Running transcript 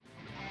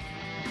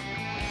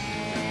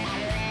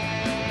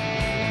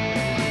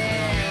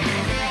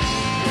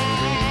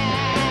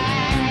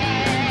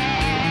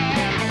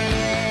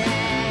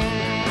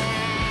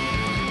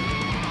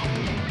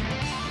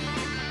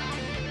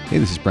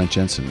this is Brent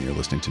Jensen. You're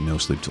listening to No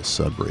Sleep Till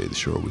Sudbury, the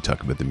show where we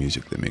talk about the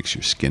music that makes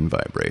your skin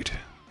vibrate.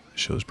 The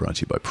show is brought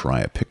to you by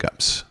Pariah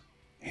Pickups,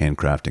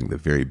 handcrafting the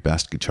very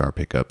best guitar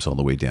pickups all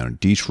the way down in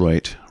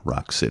Detroit,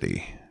 Rock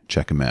City.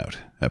 Check them out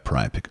at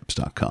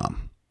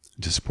pariahpickups.com.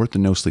 To support the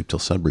No Sleep Till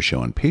Sudbury show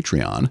on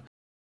Patreon,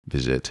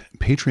 visit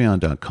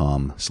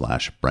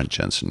patreon.com/Brent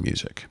Jensen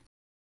Music.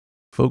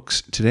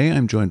 Folks, today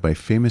I'm joined by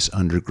famous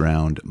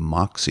underground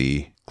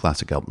Moxie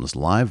Classic Albums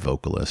live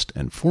vocalist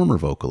and former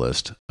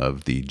vocalist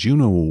of the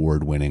Juno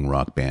Award-winning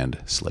rock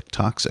band Slick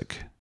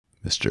Toxic,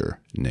 Mr.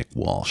 Nick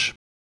Walsh.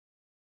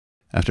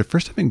 After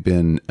first having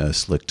been a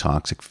Slick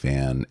Toxic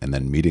fan and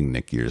then meeting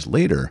Nick years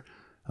later,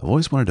 I've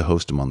always wanted to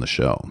host him on the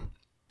show.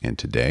 And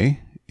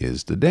today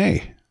is the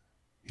day.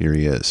 Here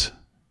he is,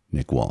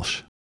 Nick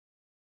Walsh.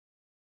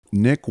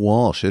 Nick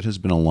Walsh, it has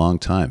been a long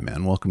time,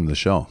 man. Welcome to the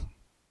show.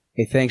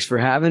 Hey, thanks for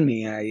having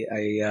me.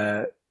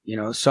 I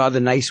saw the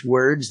nice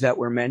words that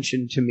were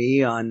mentioned to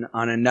me on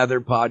another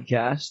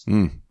podcast,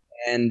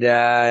 and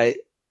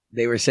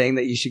they were saying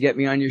that you should get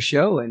me on your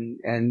show,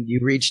 and you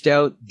reached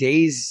out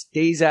days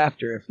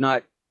after, if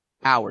not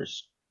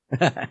hours.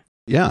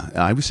 Yeah,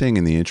 I was saying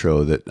in the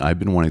intro that I've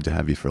been wanting to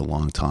have you for a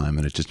long time,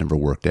 and it just never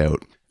worked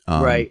out.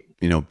 Right.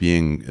 You know,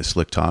 being a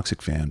Slick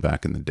Toxic fan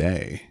back in the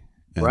day,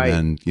 and right.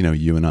 then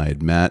you and I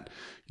had met.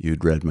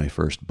 You'd read my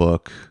first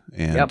book,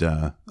 and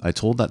I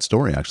told that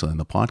story actually on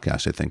the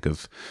podcast. I think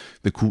of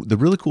the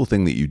really cool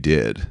thing that you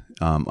did.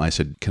 I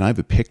said, "Can I have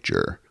a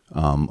picture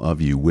of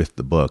you with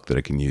the book that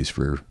I can use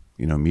for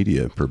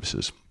media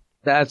purposes?"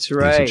 That's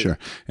right. He said, "Sure."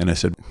 And I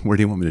said, "Where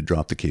do you want me to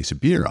drop the case of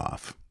beer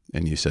off?"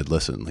 And you said,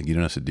 "Listen, you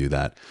don't have to do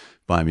that.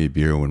 Buy me a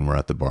beer when we're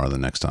at the bar the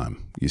next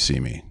time you see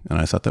me." And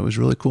I thought that was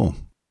really cool.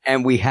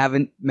 And we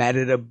haven't met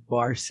at a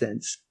bar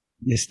since.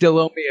 You still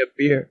owe me a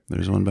beer.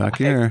 There's one back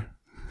here.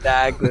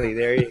 Exactly.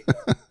 There you go.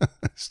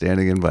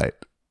 Standing invite.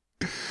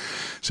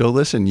 So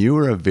listen, you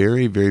are a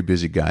very, very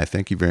busy guy.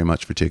 Thank you very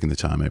much for taking the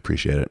time. I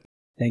appreciate it.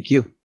 Thank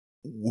you.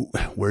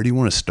 Where do you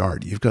want to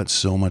start? You've got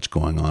so much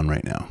going on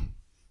right now.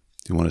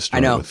 Do you want to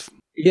start with?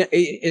 Yeah,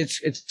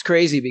 it's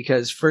crazy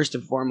because first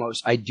and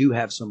foremost, I do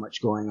have so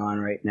much going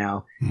on right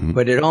now,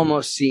 but it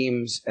almost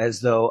seems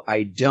as though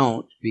I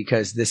don't,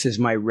 because this is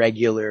my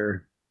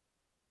regular,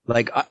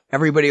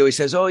 everybody always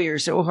says, "Oh, you're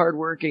so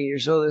hardworking. You're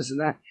so this and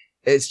that."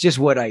 It's just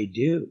what I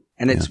do.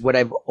 And it's what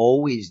I've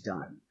always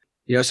done.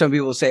 Some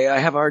people say, "I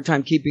have a hard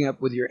time keeping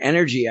up with your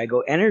energy." I go,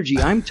 "Energy?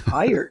 I'm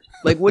tired."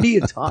 What are you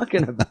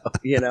talking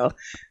about?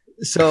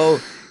 So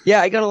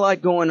yeah, I got a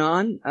lot going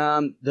on.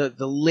 The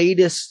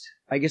latest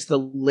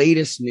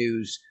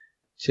news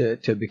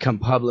to become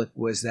public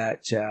was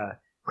that,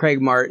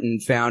 Craig Martin,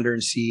 founder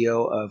and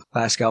CEO of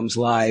Classic Albums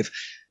Live,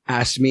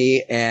 asked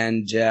me,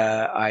 and,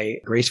 I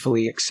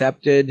graciously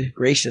accepted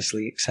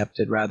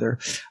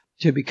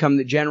to become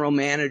the general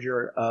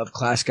manager of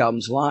Classic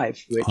Albums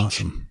Live,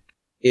 which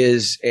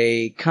is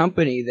a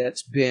company they're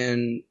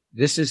celebrating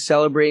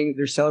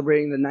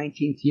the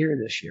 19th year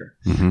this year,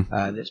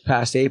 this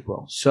past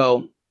April.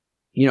 So,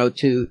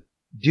 to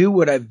do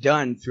what I've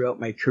done throughout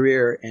my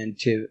career and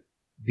to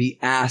be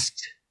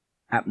asked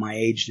at my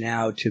age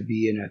now to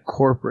be in a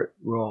corporate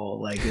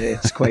role,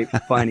 it's quite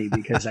funny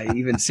because I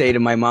even say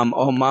to my mom,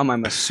 "Oh, Mom,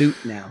 I'm a suit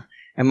now."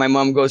 And my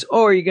mom goes,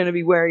 "Oh, are you going to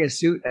be wearing a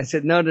suit?" I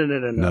said, No.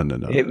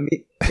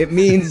 It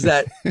means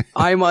that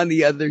I'm on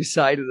the other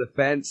side of the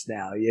fence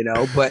now,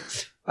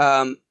 but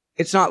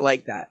it's not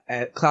like that.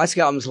 At Classic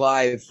Albums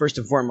Live, first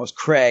and foremost,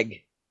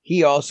 Craig,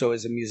 he also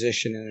is a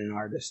musician and an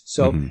artist.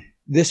 So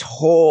this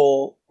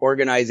whole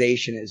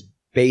organization is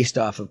based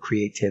off of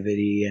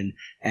creativity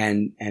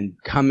and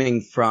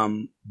coming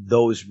from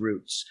those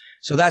roots.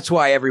 So that's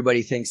why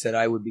everybody thinks that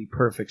I would be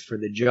perfect for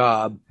the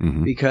job,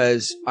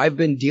 because I've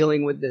been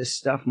dealing with this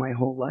stuff my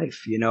whole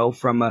life,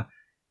 from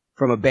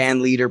a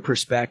band leader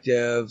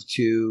perspective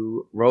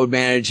to road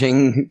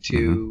managing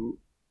to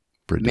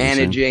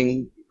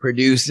managing,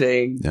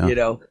 producing,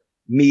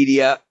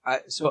 media.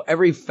 So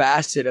every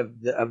facet of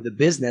the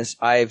business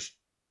I've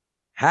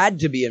had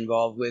to be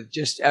involved with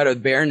just out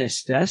of bare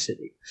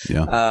necessity.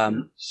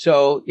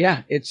 So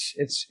yeah,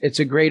 it's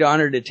a great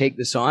honor to take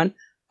this on.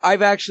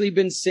 I've actually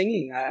been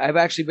singing. I've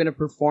actually been a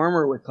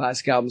performer with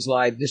Classic Albums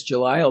Live. This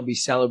July, I'll be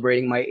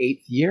celebrating my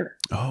 8th year.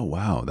 Oh,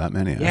 wow. That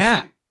many.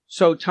 Yeah.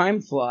 So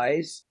time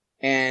flies.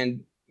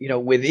 And,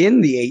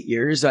 within the 8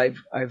 years, I've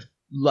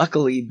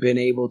luckily been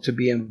able to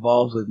be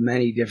involved with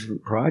many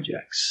different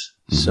projects.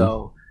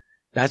 So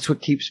that's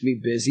what keeps me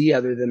busy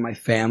other than my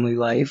family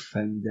life.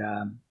 And,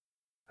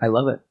 I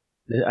love it.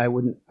 I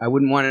wouldn't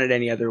want it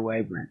any other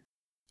way, Brent.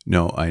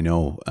 No, I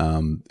know.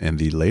 And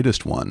the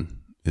latest one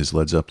is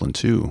Led Zeppelin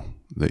 2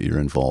 that you're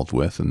involved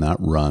with, and that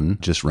run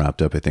just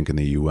wrapped up, I think, in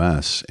the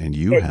U.S. And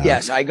you have...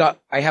 Yes, I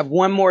have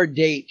one more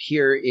date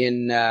here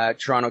in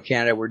Toronto,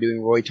 Canada. We're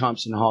doing Roy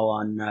Thompson Hall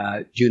on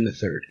June the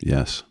 3rd.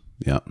 Yes,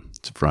 yeah,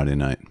 it's a Friday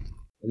night,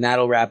 and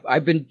that'll wrap.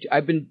 I've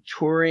been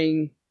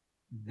touring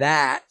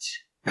that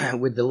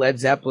with the Led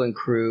Zeppelin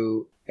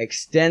crew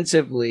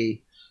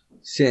extensively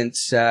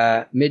since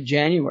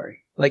mid-January.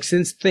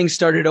 Since things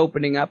started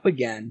opening up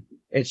again,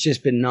 it's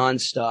just been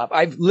nonstop.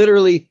 I've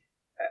literally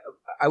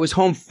I was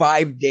home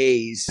 5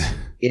 days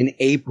in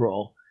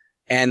April.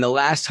 And the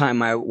last time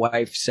my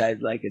wife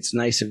said, like, it's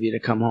nice of you to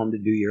come home to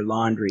do your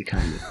laundry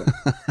kind of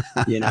thing,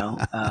 you know?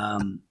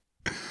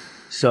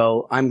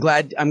 So I'm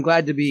glad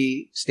to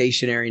be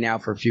stationary now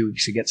for a few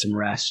weeks to get some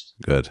rest.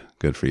 Good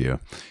for you.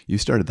 You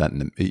started that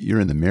you're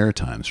in the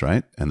Maritimes,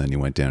 right? And then you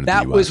went down to the US.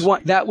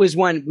 That was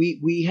one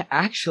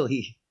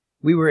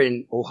we were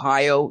in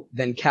Ohio,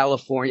 then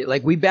California.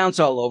 Like, we bounce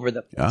all over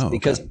the place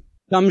because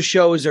some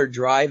shows are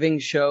driving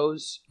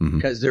shows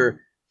because they're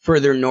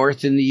further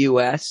north in the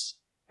US.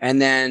 And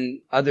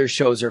then other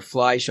shows are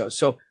fly shows.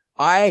 So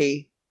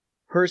I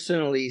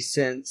personally,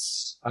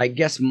 since I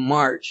guess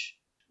March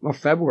or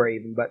February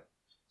even, but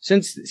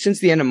since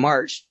the end of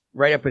March,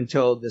 right up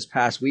until this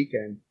past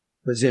weekend,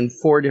 was in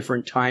 4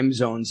 different time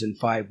zones in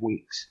 5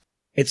 weeks.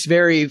 It's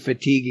very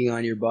fatiguing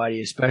on your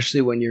body, especially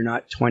when you're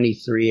not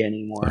 23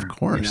 anymore. Of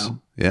course. You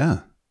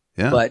know?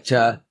 Yeah. But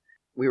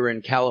we were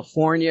in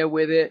California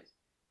with it.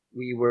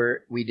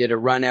 We did a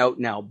run out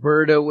in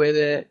Alberta with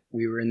it.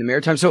 We were in the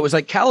Maritimes. So it was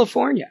like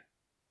California.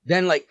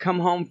 Then, like,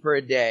 come home for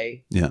a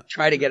day,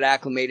 try to get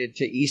acclimated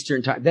to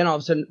Eastern time. Then all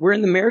of a sudden, we're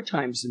in the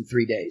Maritimes in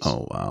 3 days.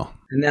 Oh, wow.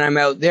 And then I'm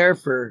out there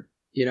for,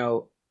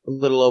 a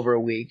little over a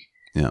week.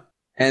 Yeah.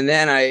 And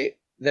then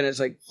it's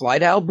like, fly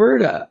to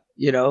Alberta,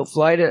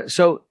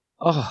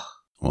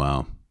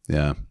 Wow.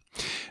 Yeah.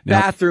 Now,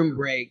 bathroom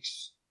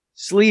breaks,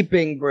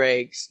 sleeping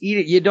breaks, eat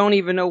it. You don't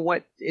even know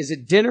is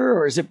it dinner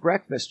or is it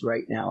breakfast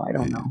right now? I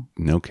don't know.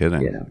 No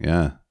kidding.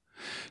 Yeah.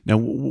 Now,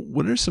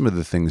 what are some of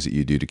the things that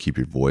you do to keep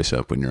your voice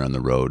up when you're on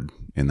the road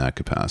in that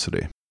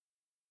capacity?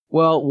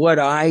 Well, what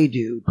I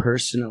do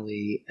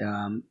personally,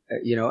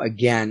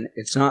 again,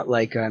 it's not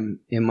like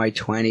I'm in my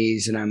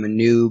 20s and I'm a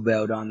noob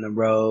out on the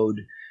road.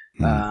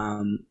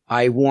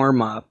 I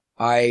warm up.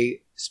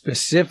 I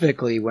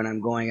specifically, when I'm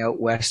going out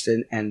west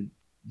and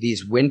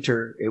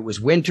it was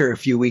winter a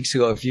few weeks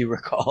ago, if you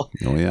recall.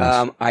 Oh,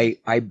 yes.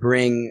 I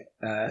bring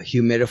a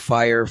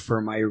humidifier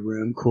for my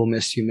room, cool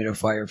mist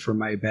humidifier for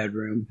my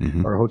bedroom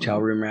or hotel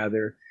room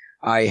rather.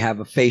 I have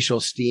a facial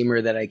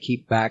steamer that I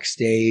keep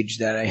backstage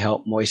that I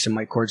help moisten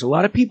my cords. A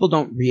lot of people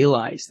don't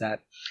realize that.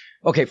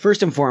 Okay,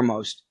 first and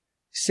foremost,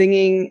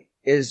 singing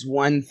is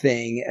one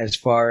thing as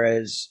far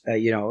as,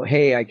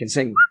 hey, I can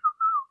sing,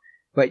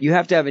 but you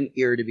have to have an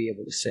ear to be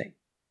able to sing.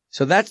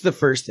 So that's the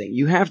first thing.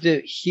 You have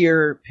to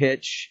hear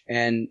pitch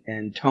and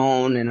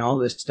tone and all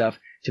this stuff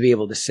to be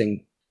able to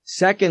sing.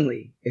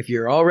 Secondly, if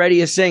you're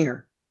already a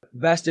singer, the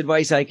best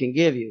advice I can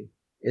give you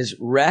is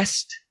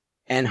rest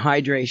and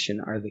hydration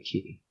are the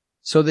key.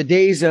 So the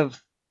days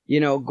of,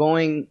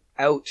 going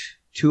out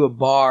to a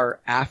bar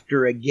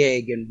after a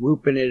gig and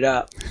whooping it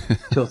up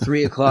till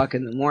 3 o'clock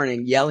in the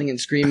morning, yelling and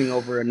screaming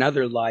over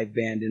another live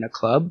band in a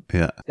club,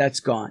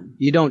 that's gone.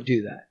 You don't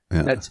do that.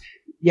 Yeah.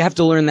 You have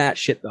to learn that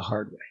shit the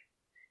hard way.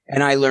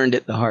 And I learned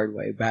it the hard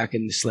way back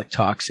in the Slick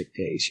Toxic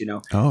days,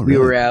 Oh,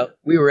 really?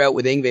 We were out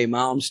with Yngwie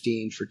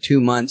Malmsteen for 2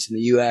 months in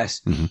the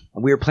US and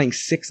we were playing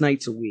 6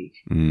 nights a week.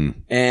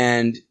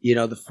 And,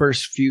 the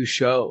first few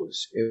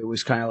shows, it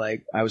was kind of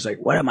like, I was like,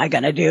 what am I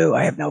going to do?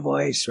 I have no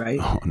voice, right?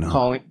 Oh,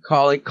 no.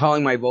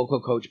 Calling my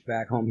vocal coach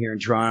back home here in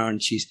Toronto,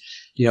 and she's,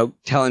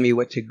 telling me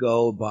what to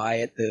go buy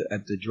at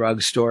the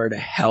drugstore to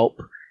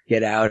help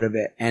get out of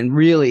it. And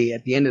really,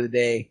 at the end of the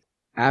day,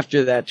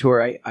 after that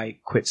tour, I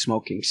quit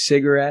smoking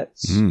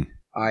cigarettes.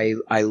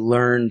 I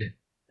learned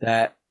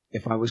that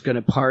if I was going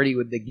to party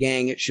with the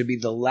gang, it should be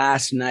the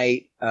last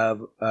night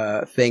of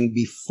a thing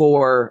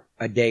before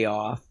a day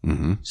off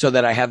so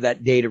that I have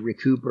that day to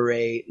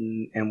recuperate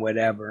and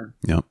whatever.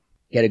 Yep.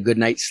 Get a good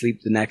night's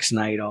sleep the next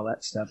night, all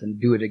that stuff, and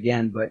do it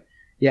again. But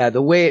yeah,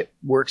 the way it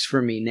works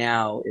for me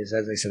now is,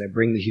 as I said, I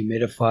bring the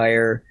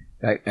humidifier.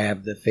 I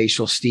have the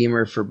facial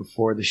steamer for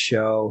before the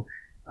show.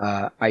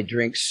 I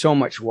drink so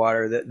much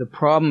water. The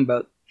problem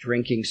about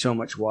drinking so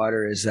much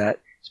water is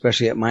that,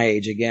 especially at my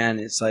age, again,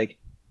 it's like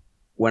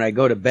when I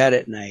go to bed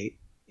at night,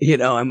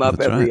 I'm up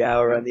every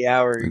hour on the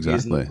hour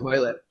using the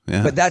toilet.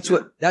 Yeah. But that's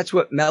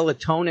what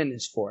melatonin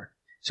is for.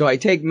 So I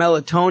take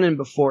melatonin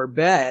before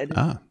bed so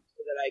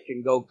that I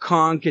can go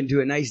conk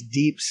into a nice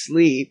deep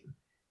sleep.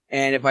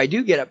 And if I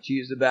do get up to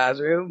use the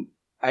bathroom,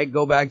 I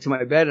go back to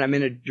my bed and I'm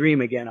in a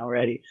dream again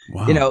already.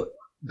 Wow.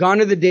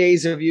 Gone are the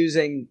days of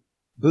using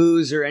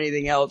booze or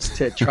anything else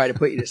to try to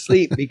put you to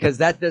sleep, because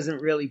that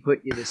doesn't really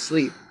put you to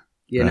sleep.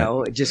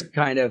 It just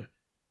kind of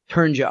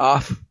turns you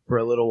off for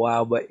a little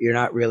while, but you're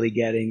not really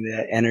getting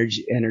the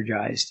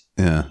energized.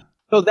 Yeah.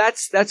 So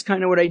that's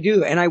kind of what I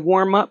do. And I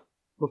warm up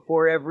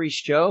before every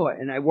show,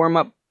 and I warm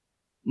up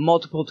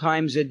multiple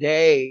times a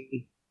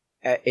day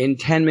in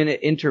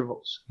 10-minute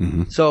intervals.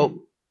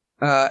 So,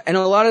 and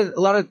a lot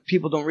of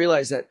people don't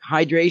realize that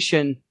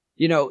hydration,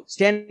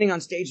 standing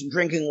on stage and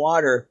drinking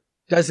water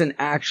doesn't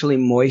actually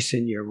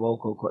moisten your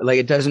vocal cord.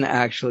 Like,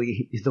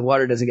 the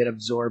water doesn't get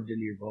absorbed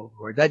into your vocal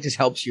cord. That just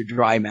helps your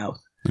dry mouth.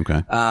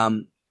 Okay.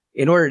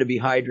 In order to be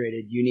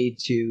hydrated, you need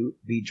to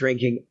be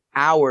drinking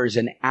hours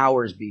and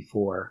hours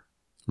before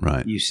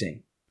you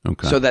sing.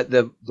 Okay. So that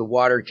the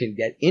water can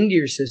get into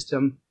your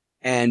system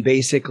and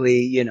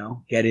basically,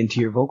 get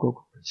into your vocal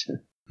cords.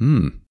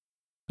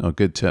 Oh,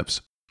 good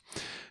tips.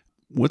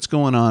 What's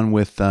going on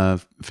with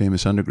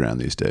Famous Underground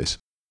these days?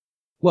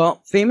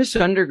 Well, Famous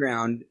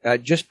Underground,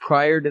 just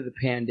prior to the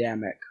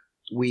pandemic,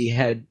 we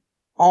had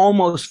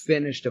almost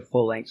finished a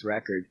full-length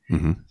record.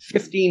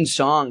 15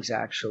 songs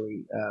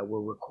actually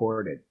were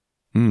recorded.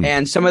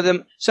 And some of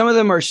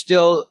them are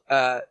still,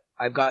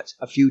 I've got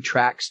a few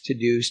tracks to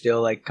do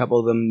still, like a couple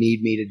of them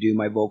need me to do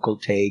my vocal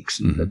takes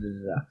and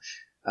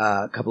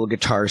a couple of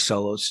guitar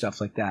solos,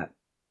 stuff like that.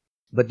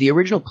 But the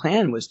original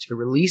plan was to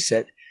release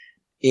it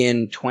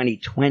in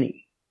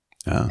 2020.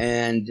 Oh.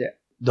 And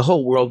the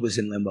whole world was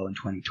in limbo in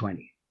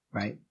 2020,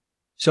 right?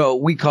 So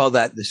we call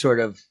that the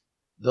sort of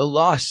the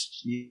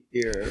lost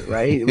year,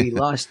 right? We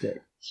lost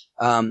it.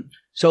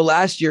 So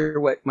last year,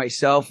 what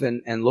myself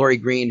and Laurie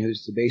Green,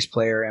 who's the bass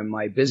player and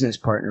my business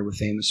partner with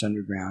Famous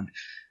Underground,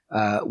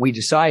 we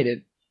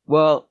decided,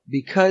 well,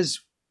 because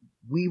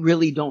we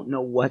really don't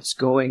know what's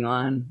going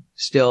on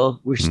still,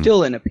 we're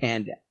still in a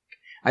pandemic.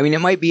 I mean,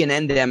 it might be an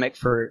endemic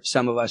for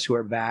some of us who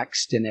are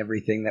vaxxed and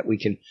everything that we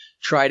can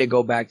try to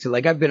go back to.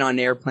 Like, I've been on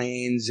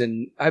airplanes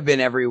and I've been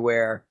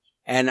everywhere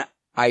and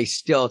I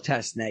still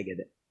test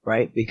negative,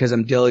 right? Because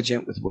I'm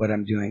diligent with what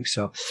I'm doing.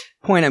 So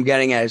point I'm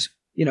getting at is,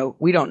 you know,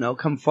 we don't know.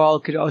 Come fall,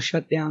 it could all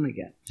shut down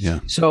again. Yeah.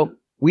 So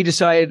we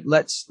decided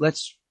let's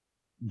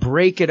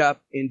break it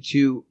up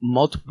into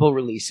multiple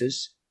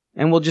releases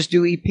and we'll just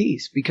do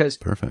EPs because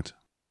perfect.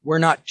 We're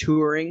not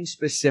touring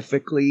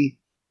specifically.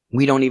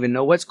 We don't even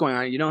know what's going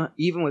on. You know,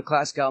 even with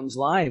Classic Albums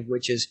Live,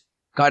 which has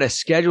got a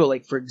schedule,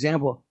 like, for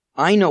example,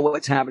 I know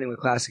what's happening with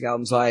Classic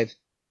Albums Live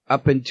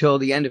up until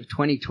the end of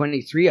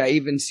 2023. I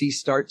even see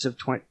starts of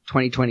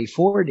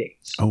 2024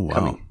 dates. Oh, wow.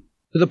 Coming.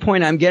 So the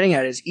point I'm getting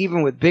at is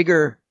even with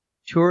bigger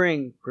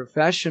touring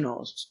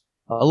professionals,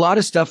 a lot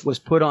of stuff was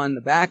put on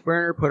the back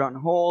burner, put on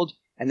hold,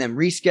 and then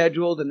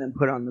rescheduled, and then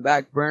put on the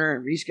back burner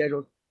and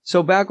rescheduled.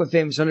 So back with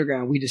Famous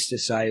Underground, we just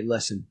decided,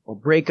 listen, we'll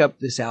break up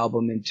this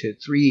album into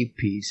 3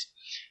 EPs.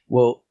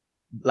 Well,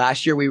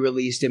 last year we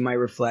released In My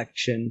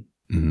Reflection,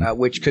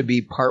 which could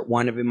be part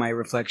 1 of In My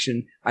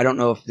Reflection. I don't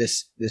know if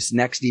this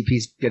next EP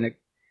is going to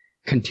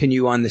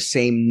continue on the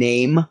same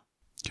name,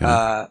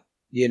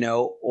 you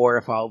know, or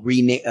if I'll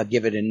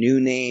give it a new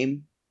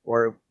name,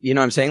 or, you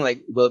know what I'm saying?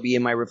 Like, will it be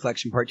In My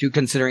Reflection part 2,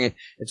 considering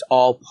it's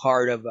all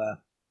part of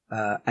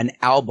an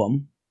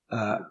album,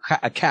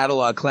 a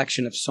catalog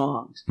collection of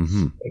songs.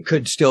 It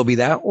could still be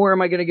that, or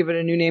am I going to give it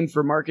a new name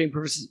for marketing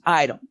purposes?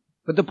 I don't.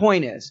 But the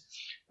point is,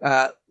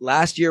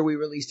 last year we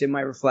released In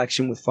My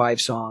Reflection with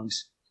 5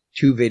 songs,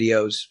 2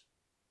 videos.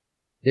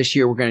 This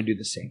year we're going to do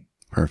the same.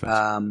 Perfect.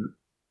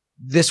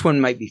 This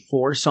one might be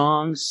 4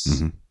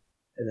 songs. And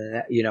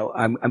then, you know,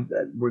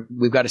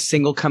 we've got a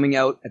single coming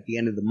out at the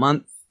end of the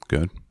month.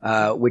 Good.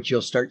 Which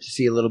you'll start to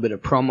see a little bit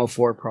of promo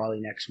for probably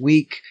next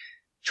week.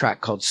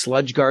 Track called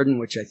Sludge Garden,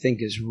 which I think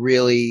is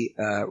really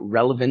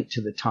relevant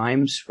to the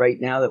times right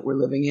now that we're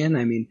living in.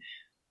 I mean,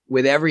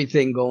 with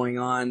everything going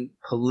on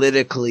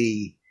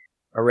politically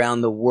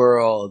around the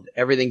world,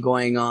 everything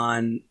going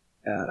on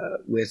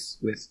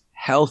with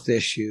health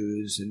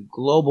issues and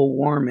global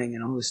warming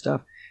and all this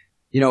stuff,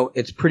 you know,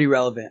 it's pretty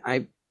relevant.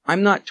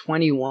 I'm not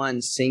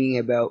 21 singing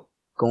about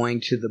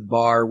going to the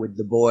bar with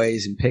the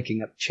boys and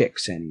picking up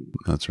chicks anymore.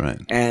 That's right.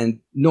 And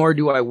nor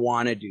do I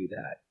want to do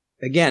that.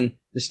 Again,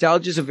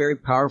 nostalgia is a very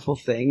powerful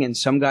thing, and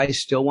some guys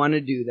still want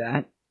to do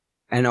that,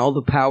 and all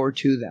the power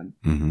to them.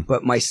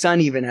 But my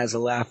son even has a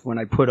laugh when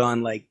I put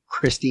on like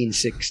Christine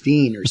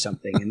 16 or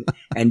something,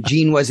 and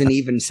Gene wasn't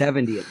even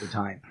 70 at the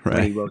time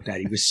when he wrote that.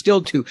 He was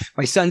still 2.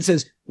 My son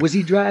says, was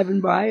he driving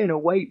by in a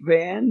white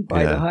van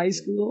by the high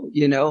school?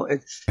 You know,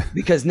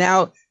 because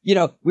now, you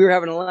know, we were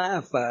having a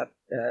laugh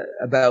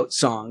about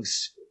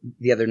songs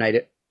the other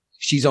night.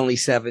 She's Only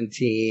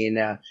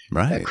 17,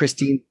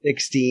 Christine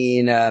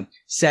 16,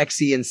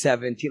 Sexy and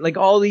 17, like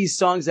all these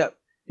songs that,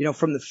 you know,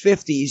 from the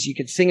 50s, you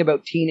could sing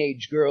about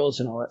teenage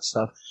girls and all that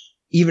stuff,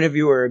 even if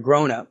you were a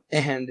grown up,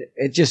 and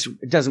it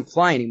doesn't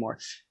fly anymore.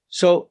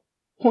 So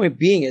point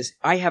being is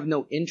I have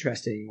no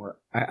interest anymore.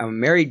 I'm a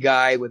married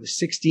guy with a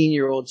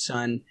 16-year-old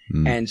son,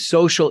 and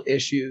social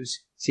issues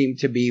seem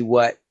to be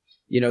what,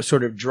 you know,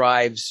 sort of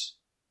drives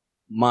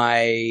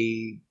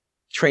my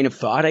train of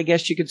thought, I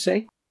guess you could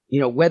say. You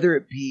know, whether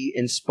it be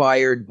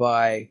inspired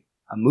by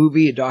a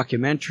movie, a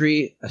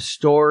documentary, a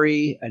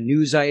story, a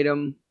news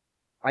item,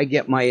 I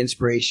get my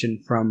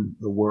inspiration from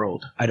the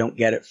world. I don't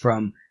get it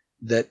from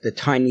the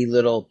tiny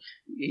little,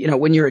 you know,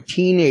 when you're a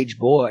teenage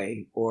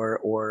boy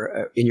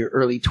or in your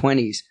early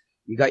 20s,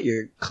 you got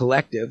your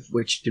collective,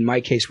 which in my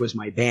case was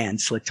my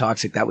band, Slick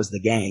Toxic. That was the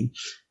gang.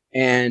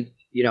 And,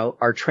 you know,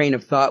 our train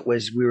of thought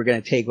was we were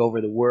going to take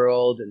over the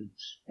world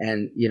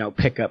and, you know,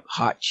 pick up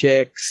hot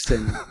chicks.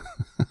 And,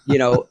 you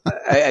know,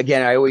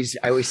 I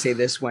always say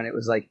this when it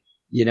was like,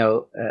 you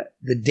know,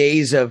 the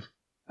days of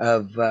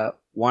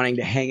wanting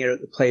to hang out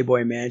at the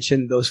Playboy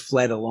Mansion, those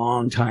fled a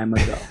long time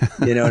ago.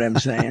 You know what I'm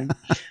saying?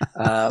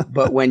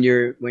 But when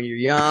you're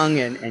young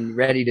and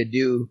ready to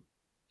do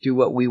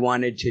what we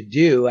wanted to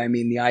do, I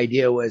mean, the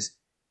idea was,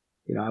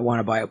 you know, I want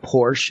to buy a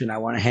Porsche and I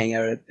want to hang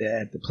out at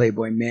the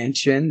Playboy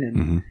Mansion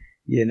and,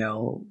 you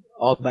know,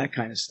 all that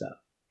kind of stuff.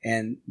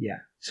 And yeah,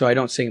 so I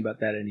don't sing about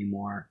that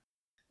anymore.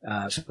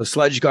 So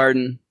Sludge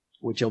Garden,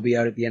 which will be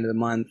out at the end of the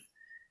month.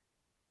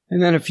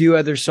 And then a few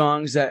other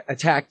songs that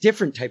attack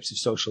different types of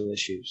social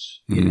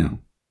issues,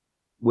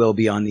 will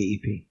be on the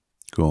EP.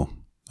 Cool.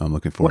 I'm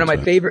looking forward to it. One of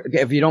my favorite,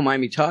 if you don't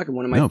mind me talking,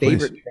 one of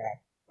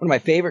my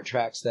favorite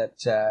tracks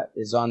that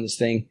is on this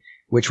thing,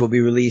 which will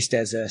be released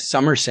as a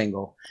summer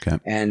single,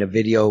 and a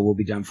video will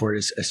be done for it,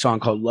 is a song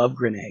called Love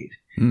Grenade.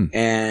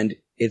 And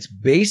it's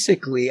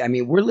basically, I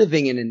mean, we're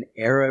living in an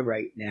era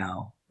right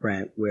now,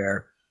 Brent,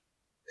 where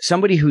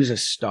somebody who's a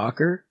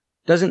stalker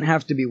doesn't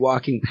have to be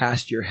walking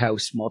past your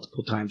house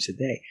multiple times a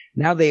day.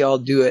 Now they all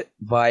do it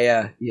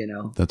via,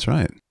 That's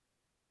right.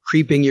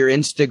 creeping your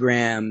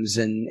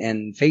Instagrams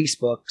and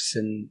Facebooks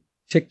and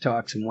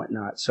TikToks and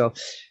whatnot. So,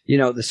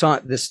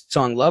 this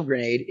song Love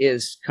Grenade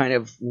is kind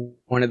of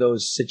one of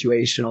those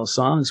situational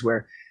songs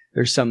where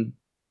there's some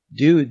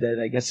dude that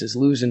I guess is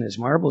losing his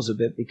marbles a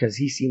bit because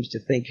he seems to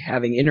think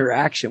having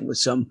interaction with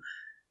some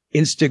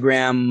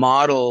Instagram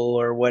model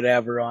or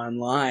whatever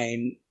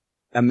online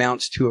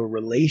amounts to a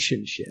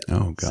relationship.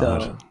 Oh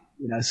God.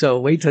 So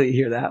wait till you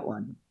hear that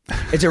one.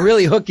 It's a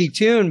really hooky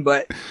tune,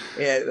 but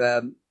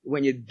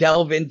when you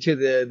delve into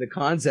the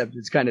concept,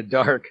 it's kind of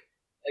dark.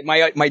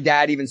 Like my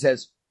dad even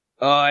says,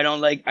 "Oh, I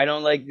don't like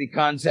the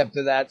concept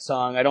of that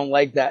song. I don't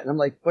like that." And I'm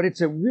like, "But it's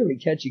a really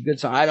catchy, good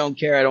song. I don't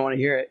care. I don't want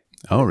to hear it."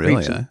 Oh,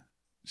 really?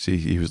 See,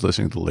 he was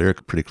listening to the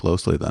lyric pretty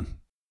closely then.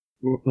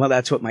 Well,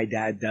 that's what my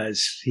dad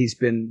does. He's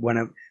been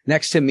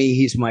next to me,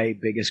 he's my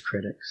biggest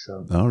critic.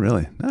 So. Oh,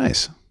 really?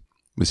 Nice.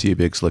 Was he a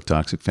big Slick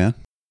Toxic fan?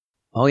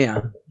 Oh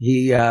yeah.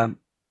 He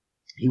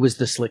was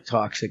the Slick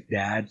Toxic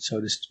dad, so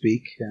to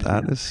speak.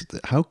 That is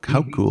how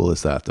cool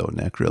is that though,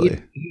 Nick?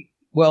 Really?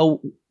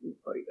 Well,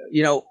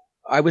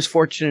 I was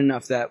fortunate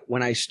enough that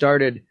when I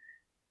started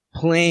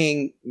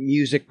playing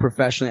music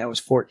professionally, I was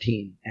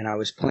 14, and I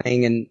was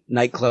playing in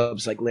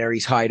nightclubs like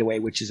Larry's Hideaway,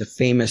 which is a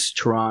famous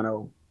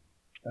Toronto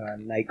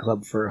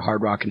nightclub for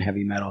hard rock and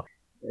heavy metal.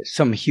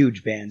 Some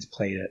huge bands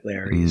played at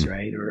Larry's,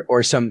 right?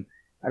 Or some,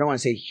 I don't want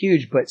to say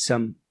huge, but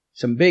some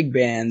big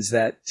bands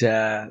that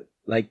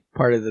like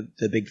part of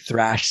the big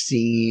thrash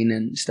scene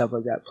and stuff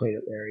like that played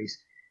at Larry's.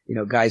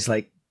 Guys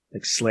like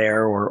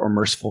Slayer or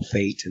Merciful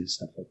Fate and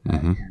stuff like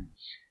that. And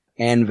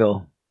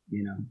Anvil,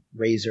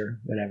 Razor,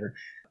 whatever.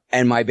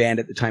 And my band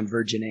at the time,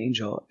 Virgin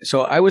Angel.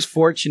 So I was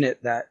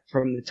fortunate that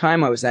from the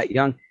time I was that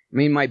young, I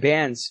mean, my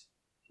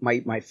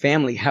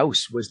family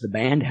house was the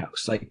band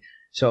house.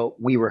 So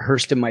we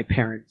rehearsed in my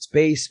parents'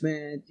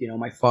 basement.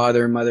 My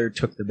father and mother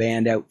took the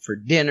band out for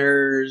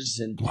dinners,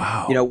 and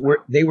wow.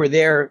 They were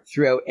there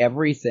throughout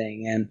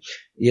everything. And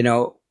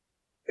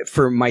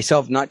for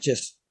myself, not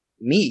just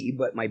me,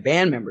 but my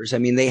band members. I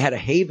mean, they had a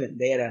haven.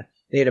 They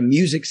had a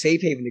music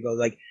safe haven to go.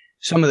 Like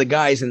some of the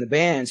guys in the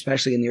band,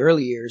 especially in the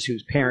early years,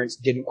 whose parents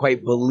didn't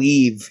quite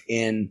believe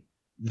in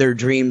their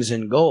dreams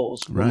and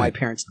goals. Right. Well, my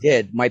parents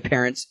did. My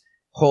parents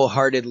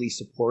wholeheartedly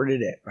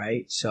supported it.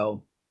 Right.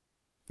 So.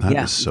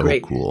 That is so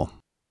great. Cool.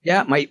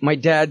 Yeah, my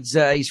dad's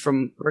he's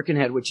from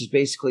Birkenhead, which is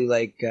basically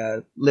like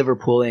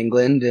Liverpool,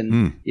 England,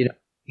 and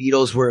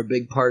Beatles were a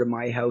big part of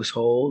my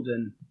household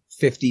and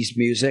 50s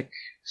music.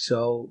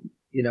 So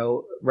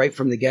right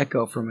from the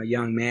get-go, from a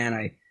young man,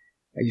 I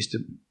used to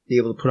be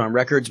able to put on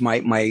records.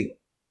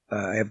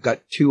 I've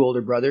got two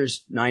older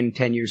brothers, 9 and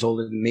 10 years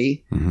older than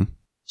me.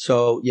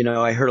 So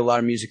I heard a lot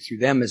of music through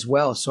them as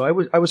well. So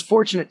I was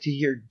fortunate to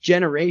hear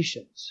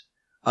generations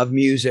of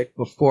music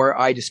before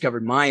I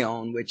discovered my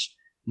own, which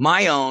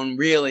my own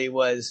really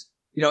was,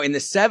 in the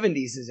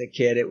 70s as a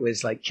kid, it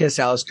was like Kiss,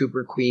 Alice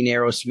Cooper, Queen,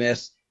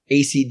 Aerosmith,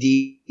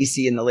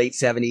 AC/DC in the late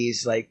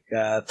 70s,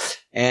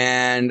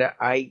 and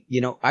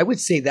I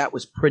would say that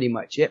was pretty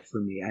much it for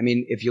me. I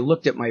mean, if you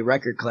looked at my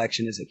record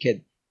collection as a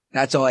kid,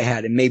 that's all I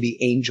had, and maybe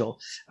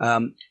Angel,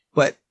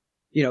 but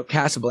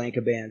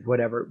Casablanca Band,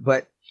 whatever.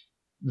 But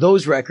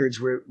those records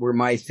were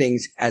my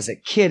things as a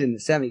kid in the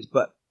 70s,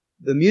 but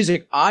the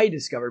music I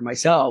discovered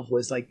myself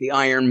was like the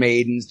Iron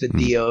Maidens, the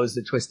Dios,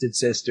 the Twisted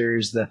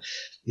Sisters,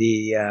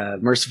 the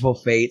Merciful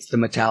Fates, the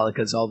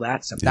Metallicas, all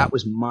that stuff. Yeah. That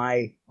was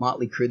my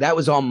Motley Crue. That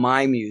was all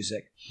my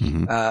music.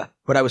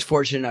 But I was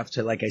fortunate enough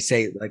to, like I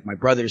say, like my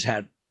brothers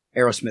had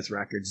Aerosmith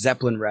records,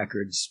 Zeppelin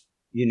records,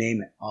 you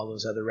name it, all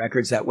those other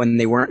records that when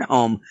they weren't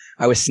home,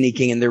 I was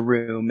sneaking in their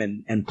room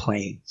and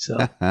playing. So,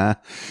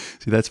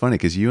 see, that's funny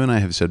because you and I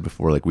have said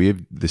before, like we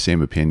have the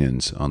same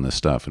opinions on this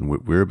stuff, and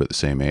we're about the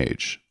same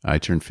age. I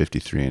turned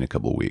 53 in a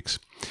couple of weeks,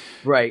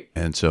 right?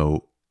 And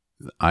so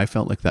I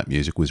felt like that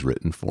music was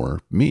written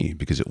for me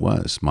because it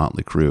was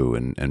Motley Crue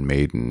and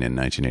Maiden in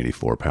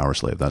 1984,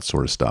 Powerslave, that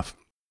sort of stuff.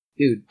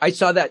 Dude, I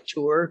saw that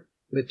tour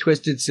with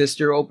Twisted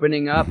Sister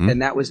opening up,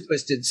 and that was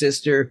Twisted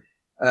Sister.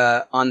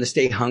 On the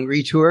Stay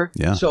Hungry tour.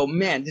 Yeah. So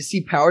man, to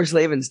see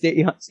Powerslave and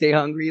Stay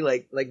Hungry,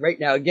 like right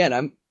now, again,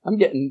 I'm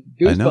getting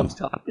goosebumps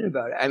talking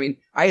about it. I mean,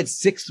 I had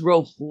 6th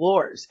row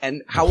floors,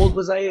 and how old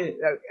was I?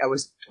 I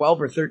was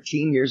 12 or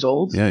 13 years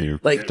old. Yeah, you're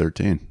like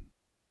 13.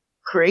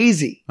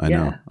 Crazy. I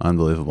know.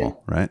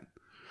 Unbelievable, right?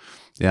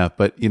 Yeah,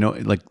 but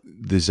like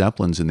the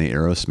Zeppelins and the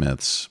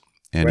Aerosmiths,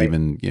 and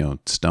even,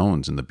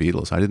 Stones and the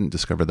Beatles. I didn't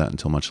discover that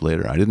until much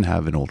later. I didn't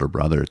have an older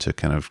brother to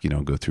kind of,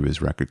 go through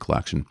his record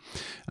collection.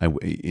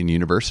 In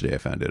university, I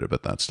found out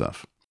about that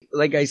stuff.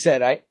 Like I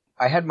said, I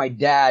had my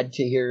dad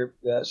to hear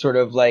sort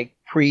of like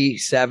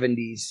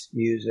pre-70s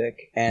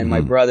music and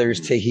my brothers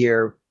to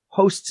hear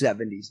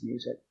post-70s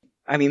music.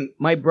 I mean,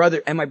 my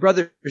brothers,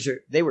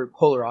 they were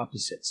polar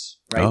opposites,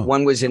 right? Oh.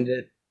 One was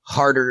into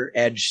harder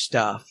edge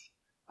stuff,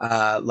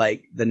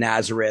 like the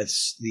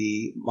Nazareths,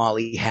 the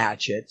Molly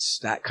Hatchets,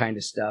 that kind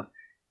of stuff.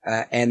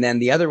 And then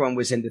the other one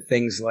was into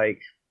things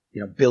like,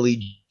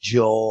 Billy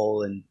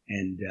Joel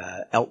and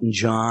Elton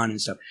John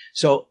and stuff.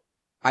 So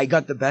I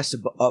got the best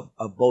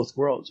of both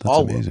worlds. That's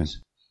all amazing.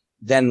 Worlds.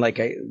 Then,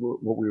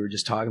 what we were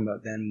just talking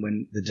about, then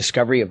when the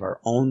discovery of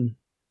our own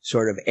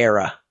sort of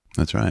era,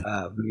 that's right,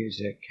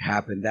 music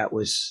happened, that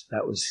was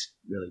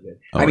really good.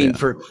 I mean,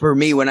 for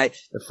me, when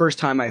the first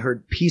time I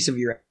heard "Piece of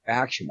Your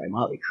Action" by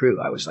Motley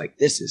Crue, I was like,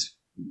 this is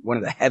one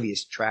of the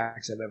heaviest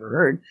tracks I've ever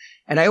heard,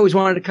 and I always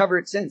wanted to cover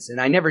it since, and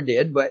I never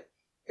did, but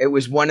it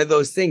was one of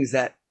those things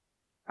that,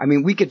 I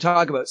mean, we could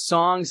talk about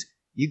songs.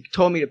 You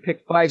told me to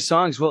pick 5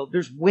 songs. Well,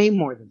 there's way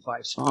more than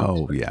 5 songs.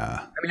 Oh,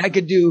 yeah. I mean, I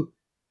could do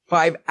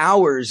 5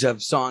 hours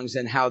of songs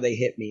and how they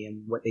hit me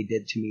and what they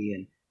did to me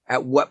and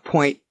at what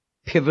point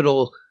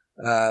pivotal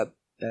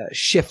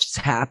shifts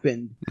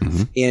happened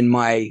in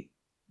my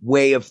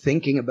way of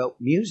thinking about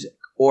music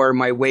or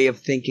my way of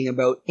thinking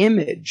about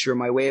image or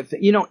my way of,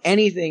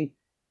 anything.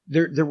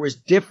 There was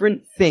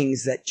different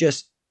things that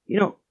just,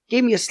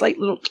 gave me a slight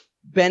little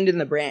bend in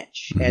the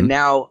branch. And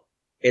now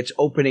it's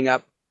opening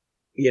up,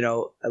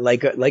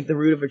 like the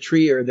root of a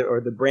tree or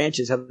the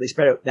branches, how they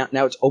spread out.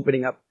 Now it's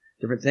opening up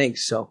different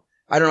things. So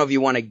I don't know if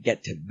you want to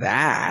get to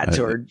that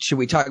or should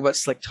we talk about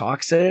Slick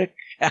Toxic?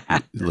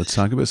 Let's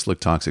talk about Slick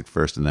Toxic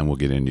first and then we'll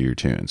get into your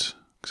tunes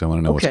because I want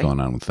to know what's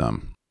going on with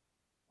them.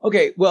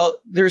 Okay. Well,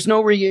 there's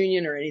no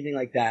reunion or anything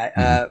like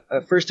that.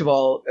 First of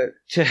all,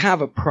 to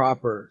have a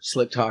proper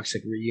Slick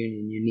Toxic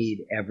reunion, you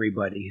need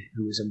everybody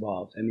who was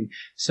involved. I mean,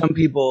 some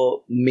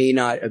people may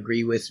not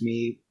agree with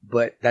me,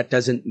 but that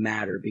doesn't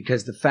matter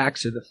because the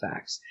facts are the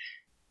facts.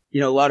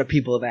 A lot of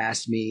people have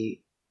asked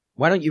me,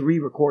 why don't you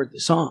re-record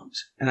the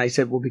songs? And I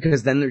said, well,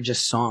 because then they're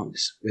just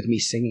songs with me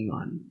singing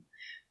on them.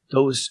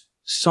 Those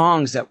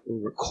songs that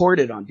were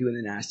recorded on Doing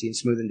the Nasty and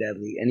Smooth and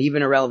Deadly and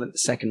even Irrelevant, the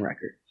second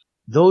record,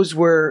 those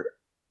were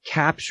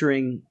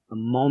capturing a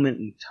moment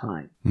in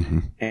time.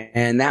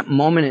 And that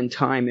moment in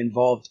time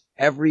involved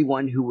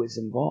everyone who was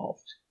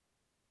involved.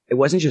 It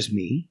wasn't just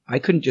me. I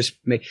couldn't just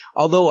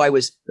although I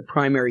was the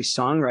primary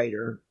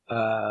songwriter,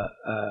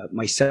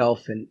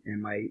 myself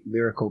and my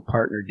lyrical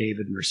partner,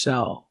 David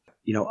Murcell,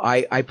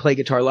 I play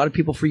guitar. A lot of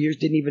people for years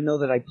didn't even know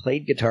that I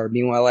played guitar.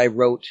 Meanwhile, I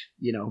wrote,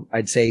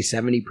 I'd say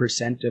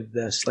 70% of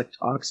the Slick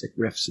Toxic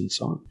riffs and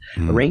song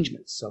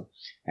arrangements. So,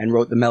 and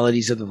wrote the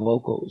melodies of the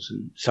vocals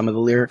and some of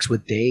the lyrics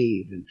with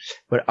Dave.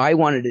 But I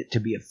wanted it to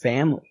be a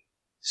family.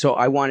 So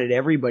I wanted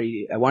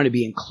everybody, I wanted to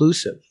be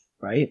inclusive,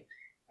 right?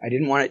 I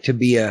didn't want it to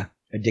be a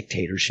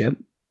dictatorship.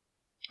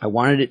 I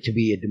wanted it to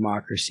be a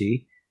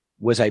democracy.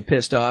 Was I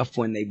pissed off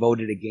when they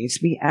voted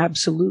against me?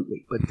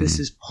 Absolutely. But this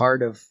is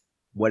part of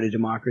what a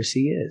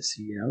democracy is.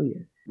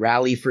 You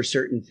rally for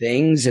certain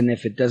things, and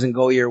if it doesn't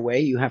go your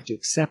way, you have to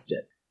accept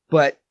it.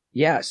 But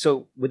yeah,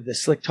 so with the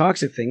Slick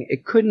Toxic thing,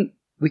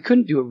 we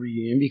couldn't do a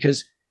reunion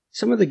because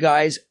some of the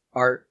guys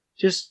are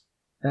just,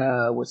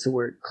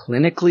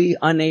 clinically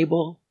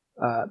unable,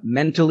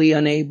 mentally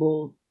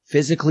unable,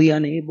 physically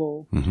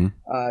unable,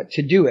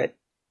 to do it.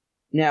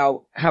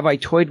 Now, have I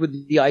toyed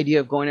with the idea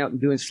of going out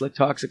and doing Slick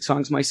Toxic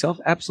songs myself?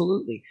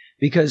 Absolutely.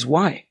 Because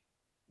why?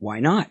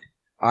 Why not?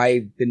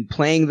 I've been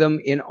playing them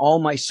in all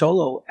my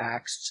solo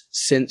acts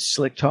since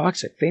Slick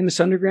Toxic. Famous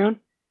Underground,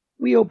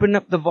 we open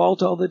up the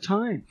vault all the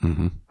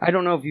time. I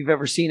don't know if you've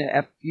ever seen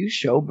a FU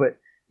show, but,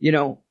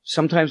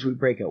 sometimes we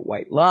break out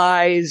White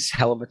Lies,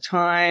 Hell of a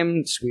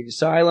Time, Sweet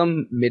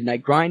Asylum,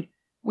 Midnight Grind.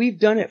 We've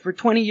done it for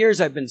 20 years.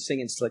 I've been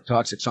singing Slick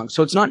Toxic songs,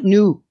 so it's not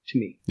new to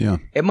me. Yeah,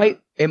 it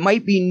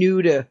might be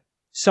new to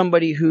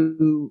somebody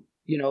who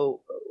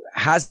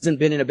hasn't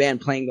been in a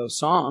band playing those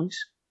songs,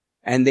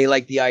 and they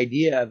like the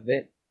idea of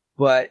it.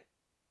 But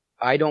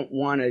I don't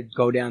want to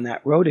go down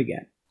that road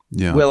again.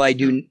 Yeah. Will I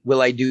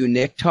do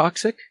Nick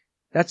Toxic?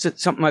 That's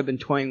something I've been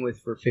toying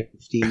with for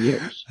 15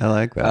 years. I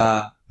like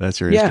that. That's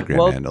your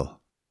Instagram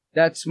handle.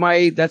 That's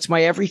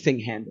my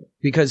everything handle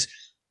because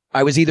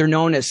I was either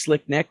known as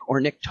Slick Nick or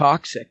Nick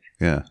Toxic.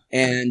 Yeah.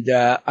 And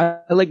I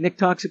like Nick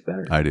Toxic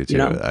better. I do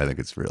too. I think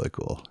it's really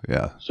cool.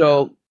 Yeah.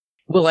 So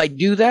will I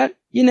do that?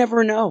 You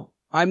never know.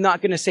 I'm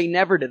not going to say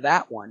never to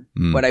that one,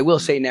 but I will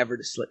say never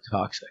to Slick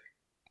Toxic.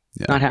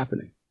 Yeah. Not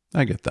happening.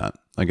 I get that.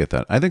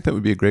 I think that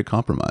would be a great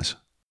compromise.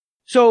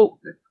 So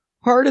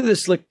part of the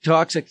Slick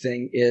Toxic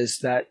thing is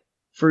that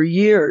for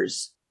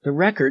years, the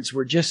records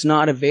were just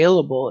not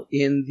available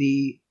in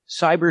the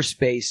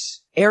cyberspace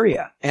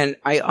area. And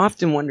I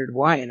often wondered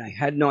why, and I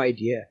had no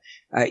idea.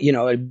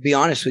 To be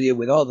honest with you,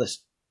 with all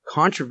this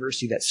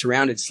controversy that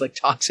surrounded Slick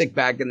Toxic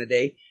back in the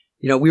day,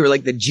 we were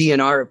like the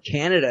GNR of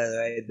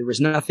Canada. There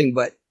was nothing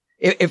but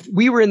if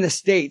we were in the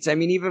States, I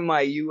mean, even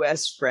my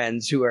U.S.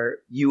 friends who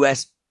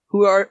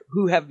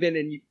have been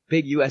in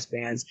big U.S.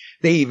 bands,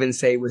 they even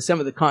say with some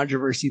of the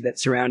controversy that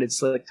surrounded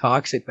Slick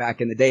Toxic back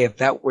in the day, if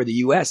that were the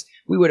U.S.,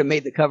 we would have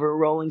made the cover of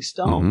Rolling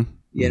Stone,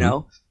 you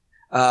know?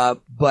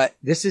 But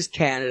this is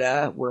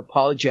Canada. We're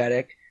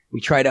apologetic. We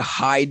try to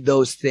hide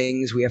those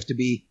things. We have to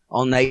be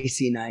all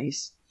nicey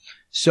nice.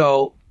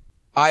 So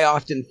I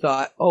often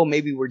thought, oh,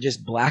 maybe we're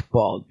just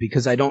blackballed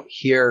because I don't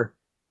hear,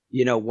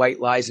 you know, White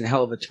Lies and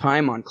Hell of a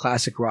Time on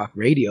classic rock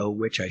radio,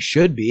 which I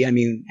should be. I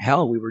mean,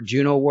 hell, we were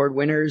Juno Award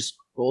winners,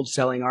 gold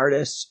selling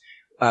artists.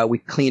 We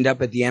cleaned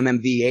up at the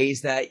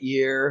MMVAs that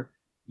year.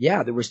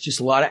 Yeah, there was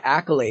just a lot of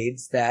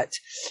accolades that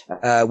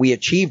we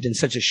achieved in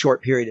such a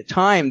short period of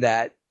time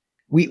that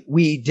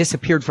we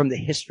disappeared from the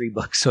history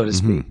book, so to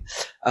speak.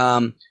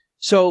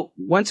 So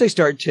once I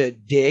started to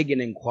dig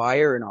and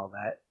inquire and all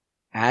that,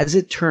 as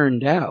it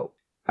turned out,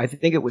 I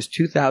think it was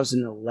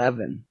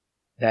 2011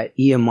 that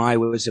EMI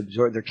was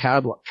absorbed, their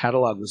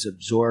catalog was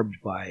absorbed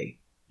by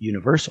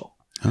Universal.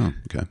 Oh,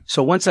 okay.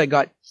 So once I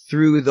got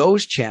through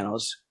those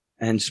channels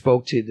and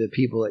spoke to the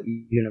people at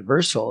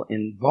Universal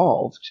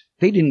involved,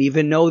 they didn't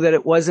even know that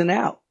it wasn't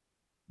out.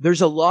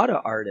 There's a lot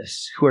of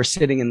artists who are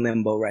sitting in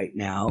limbo right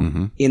now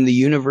in the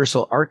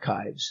Universal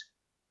archives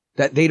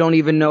that they don't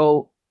even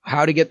know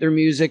how to get their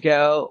music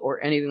out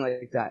or anything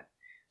like that.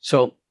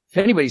 So if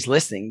anybody's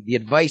listening, the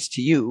advice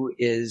to you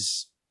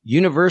is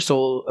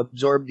Universal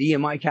absorbed the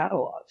EMI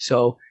catalog.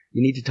 So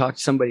you need to talk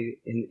to somebody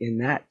in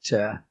that,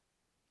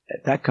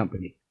 at that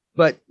company.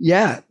 But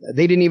yeah,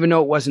 they didn't even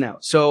know it wasn't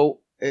out.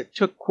 So it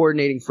took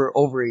coordinating for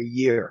over a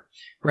year.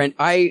 Brent,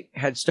 I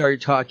had started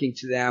talking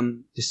to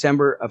them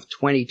December of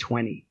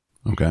 2020.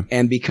 Okay.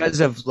 And because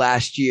of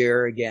last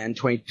year, again,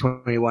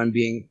 2021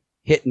 being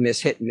hit and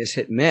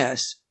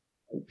miss,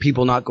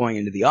 people not going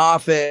into the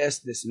office,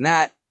 this and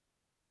that,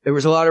 there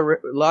was a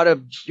lot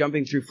of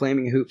jumping through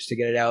flaming hoops to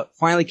get it out.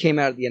 Finally came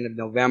out at the end of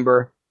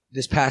November.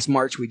 This past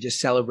March, we just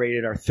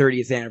celebrated our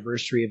 30th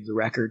anniversary of the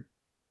record.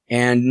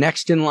 And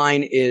next in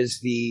line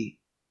is the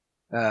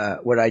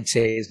what I'd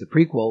say is the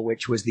prequel,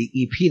 which was the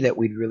EP that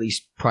we'd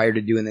released prior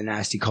to doing the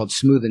Nasty called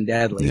Smooth and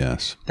Deadly.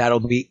 Yes. That'll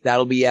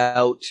be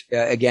out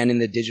again in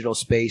the digital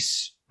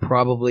space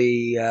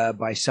probably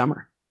by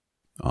summer.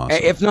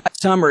 Awesome. If not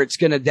summer, it's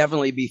going to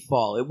definitely be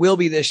fall. It will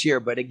be this year,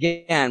 but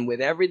again,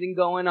 with everything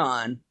going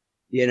on,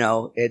 you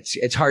know,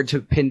 it's hard to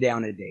pin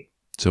down a date.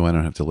 So I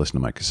don't have to listen to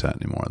my cassette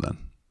anymore then.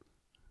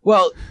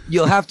 Well,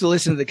 you'll have to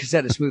listen to the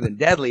cassette of Smooth and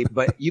Deadly,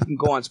 but you can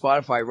go on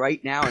Spotify right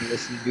now and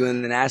listen to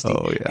Doing the Nasty.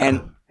 Oh,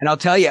 yeah. And I'll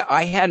tell you,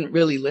 I hadn't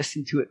really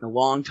listened to it in a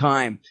long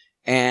time.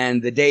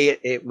 And the day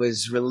it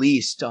was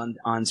released on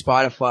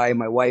Spotify,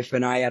 my wife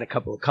and I had a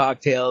couple of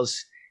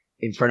cocktails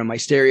in front of my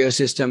stereo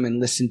system and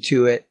listened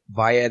to it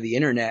via the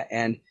internet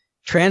and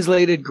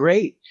translated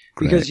great.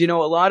 Because, you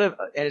know, and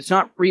it's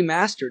not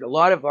remastered. A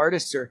lot of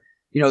artists are,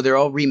 you know, they're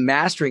all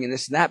remastering and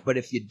this and that. But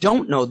if you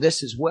don't know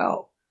this as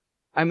well,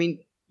 I mean,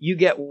 you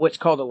get what's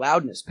called a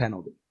loudness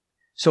penalty.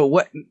 So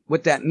what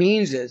that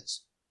means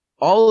is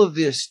all of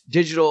this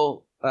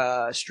digital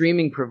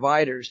streaming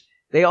providers,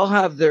 they all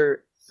have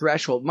their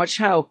threshold, much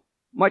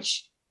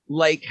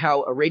like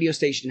how a radio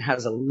station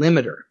has a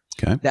limiter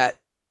that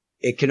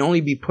it can only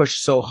be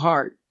pushed so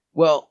hard.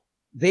 Well,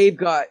 they've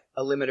got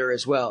a limiter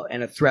as well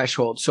and a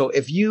threshold. So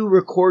if you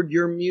record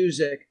your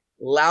music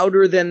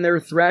louder than their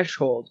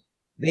threshold,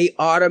 they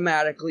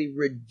automatically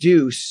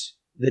reduce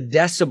the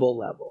decibel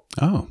level.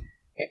 Oh.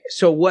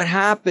 So what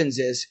happens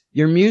is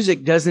your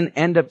music doesn't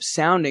end up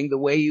sounding the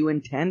way you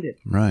intended.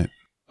 Right.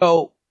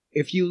 So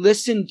if you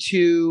listen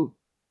to,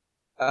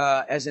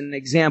 as an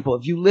example,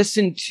 if you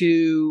listen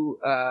to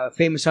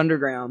Famous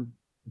Underground,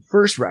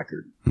 first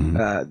record,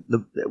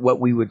 what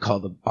we would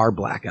call our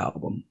Black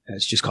album,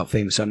 it's just called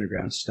Famous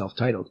Underground,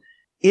 self-titled,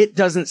 it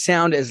doesn't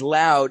sound as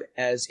loud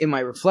as In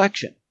My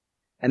Reflection.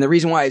 And the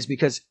reason why is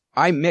because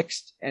I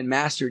mixed and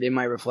mastered In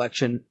My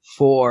Reflection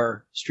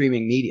for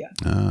streaming media.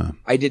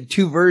 I did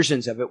two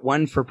versions of it,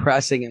 one for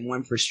pressing and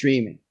one for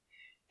streaming.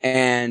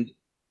 And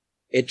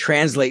it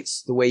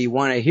translates the way you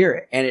want to hear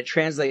it. And it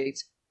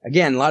translates,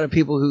 again, a lot of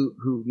people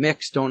who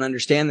mix don't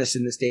understand this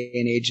in this day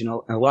and age. And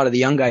a lot of the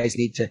young guys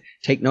need to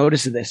take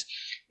notice of this,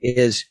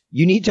 is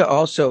you need to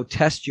also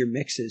test your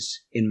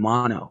mixes in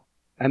mono.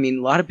 I mean,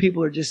 a lot of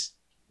people are just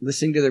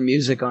listening to their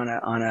music on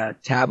a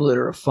tablet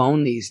or a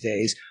phone these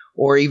days.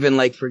 Or even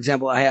like, for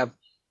example, I have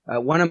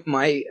one of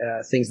my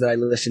things that I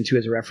listen to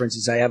as a reference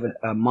is I have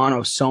a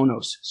mono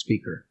Sonos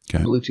speaker,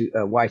 Bluetooth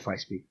Wi-Fi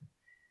speaker.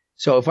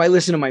 So if I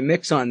listen to my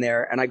mix on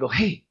there and I go,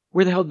 hey,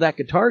 where the hell did that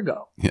guitar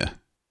go? Yeah.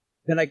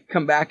 Then I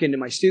come back into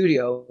my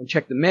studio and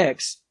check the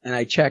mix and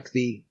I check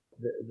the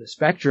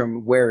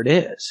spectrum where it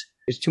is.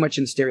 There's too much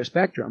in the stereo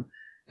spectrum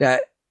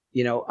that,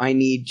 you know, I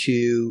need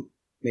to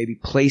maybe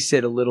place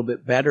it a little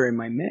bit better in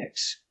my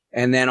mix.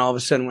 And then all of a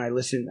sudden when I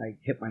listen, I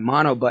hit my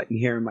mono button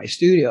here in my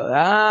studio.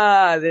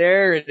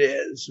 There it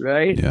is,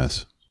 right?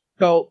 Yes.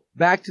 So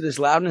back to this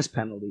loudness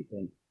penalty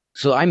thing.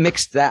 So I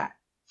mixed that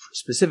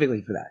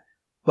specifically for that.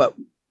 But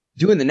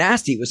Doing the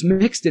Nasty was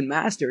mixed and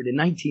mastered in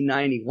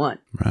 1991.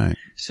 Right.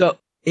 So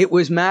it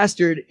was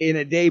mastered in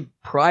a day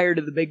prior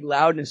to the big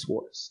loudness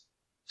wars.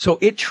 So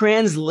it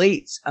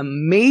translates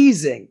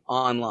amazing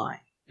online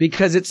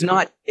because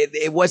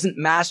it wasn't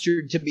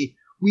mastered to be,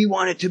 we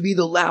want it to be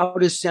the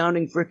loudest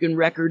sounding freaking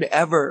record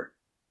ever.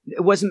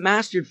 It wasn't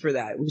mastered for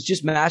that. It was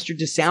just mastered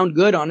to sound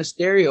good on a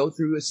stereo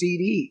through a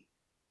CD.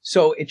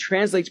 So it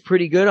translates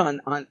pretty good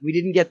on we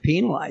didn't get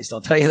penalized,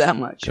 I'll tell you that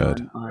much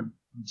on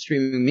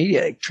streaming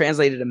media. It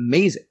translated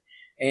amazing.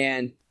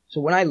 And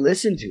so when I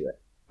listened to it,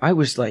 I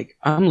was like,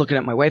 I'm looking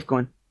at my wife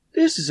going,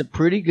 this is a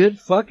pretty good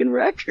fucking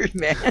record,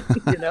 man.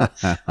 You know,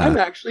 I'm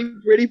actually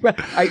pretty proud.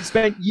 I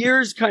spent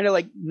years kind of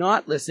like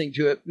not listening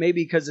to it,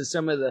 maybe because of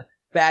some of the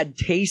bad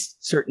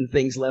taste certain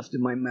things left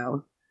in my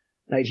mouth.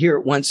 And I'd hear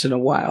it once in a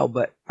while,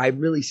 but I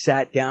really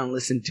sat down and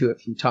listened to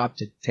it from top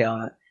to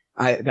tail.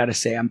 I got to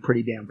say, I'm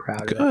pretty damn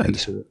proud of that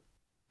piece of it.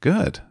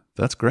 Good.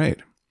 That's great.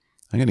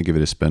 I'm going to give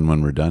it a spin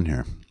when we're done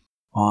here.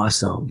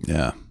 Awesome.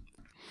 Yeah.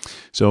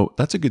 So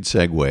that's a good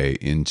segue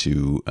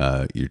into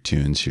your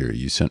tunes here.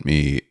 You sent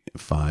me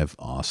 5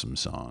 awesome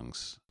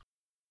songs.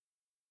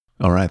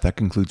 All right, that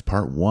concludes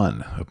part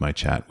 1 of my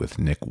chat with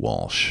Nick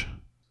Walsh.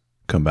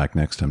 Come back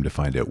next time to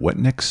find out what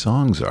Nick's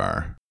songs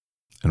are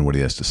and what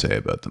he has to say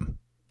about them.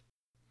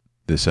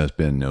 This has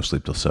been No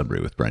Sleep Till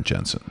Sudbury with Brent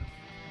Jensen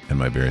and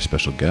my very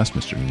special guest,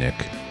 Mr. Nick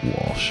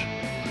Walsh.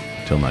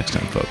 Till next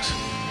time, folks,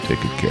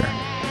 take good care.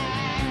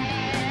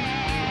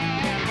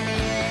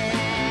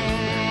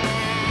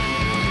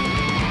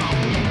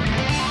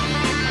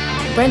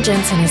 Brent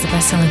Jensen is the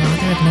best-selling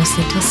author of No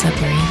Sleep Till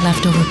Sudbury,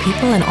 Leftover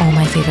People, and All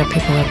My Favorite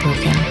People Are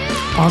Broken.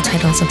 All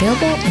titles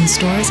available in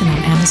stores and on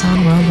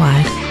Amazon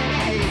worldwide.